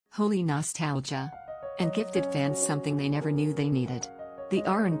Holy nostalgia. And gifted fans something they never knew they needed. The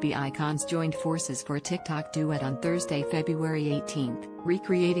R&B icons joined forces for a TikTok duet on Thursday, February 18th,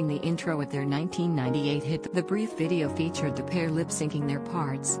 recreating the intro of their 1998 hit. The brief video featured the pair lip-syncing their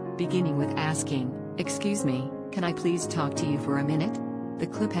parts, beginning with asking, "Excuse me, can I please talk to you for a minute?" The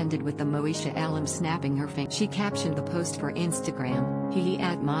clip ended with the Moesha alum snapping her fingers. She captioned the post for Instagram, "He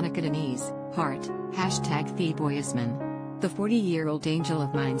at Monica Denise, heart, #TheBoyisman." The 40-year-old Angel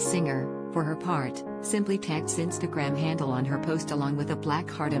of Mine singer, for her part, simply tagged Instagram handle on her post along with a black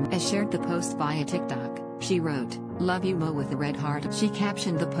heart as shared the post via TikTok. She wrote, "Love you Mo," with a red heart. She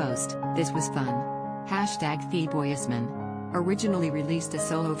captioned the post, "This was fun. #TheBoyisman." Originally released a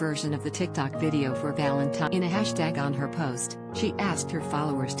solo version of the TikTok video for Valentine. In a hashtag on her post, she asked her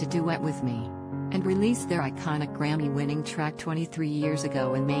followers to duet with me. And released their iconic Grammy-winning track 23 years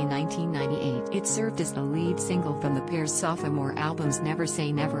ago in May 1998. It served as the lead single from the pair's sophomore albums Never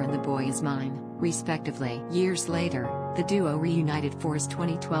Say Never and The Boy Is Mine, respectively. Years later, the duo reunited for his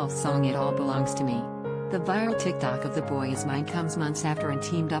 2012 song It All Belongs to Me. The viral TikTok of The Boy Is Mine comes months after and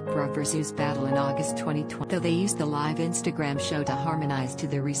teamed up for Zeus battle in August 2020. Though they used the live Instagram show to harmonize to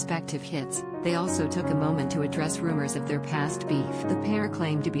their respective hits, they also took a moment to address rumors of their past beef. The pair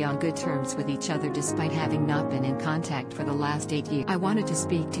claimed to be on good terms with each other despite having not been in contact for the last 8 years. "I wanted to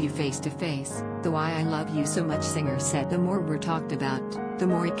speak to you face to face, the why I love you so much," singer said. "The more we're talked about, the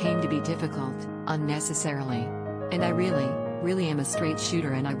more it came to be difficult, unnecessarily. And I really am a straight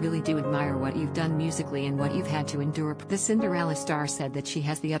shooter and I really do admire what you've done musically and what you've had to endure." The Cinderella star said that she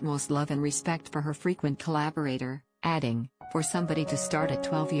has the utmost love and respect for her frequent collaborator, adding, "For somebody to start at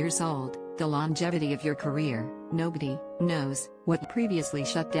 12 years old, the longevity of your career, nobody knows." What previously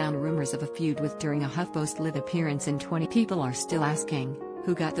shut down rumors of a feud with during a HuffPost live appearance in 20. People are still asking,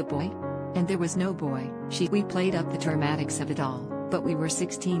 who got the boy? And there was no boy. We played up the dramatics of it all, but we were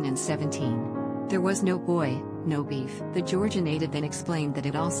 16 and 17. There was no boy, no beef. The Georgia native then explained that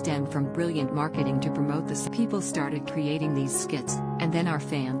it all stemmed from brilliant marketing to promote the people started creating these skits, and then our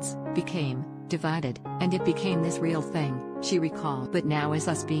fans became divided, and it became this real thing, she recalled. "But now as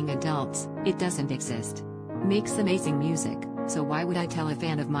us being adults, it doesn't exist. Makes amazing music, so why would I tell a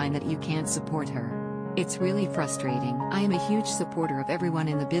fan of mine that you can't support her? It's really frustrating. I am a huge supporter of everyone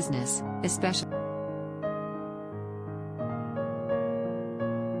in the business, especially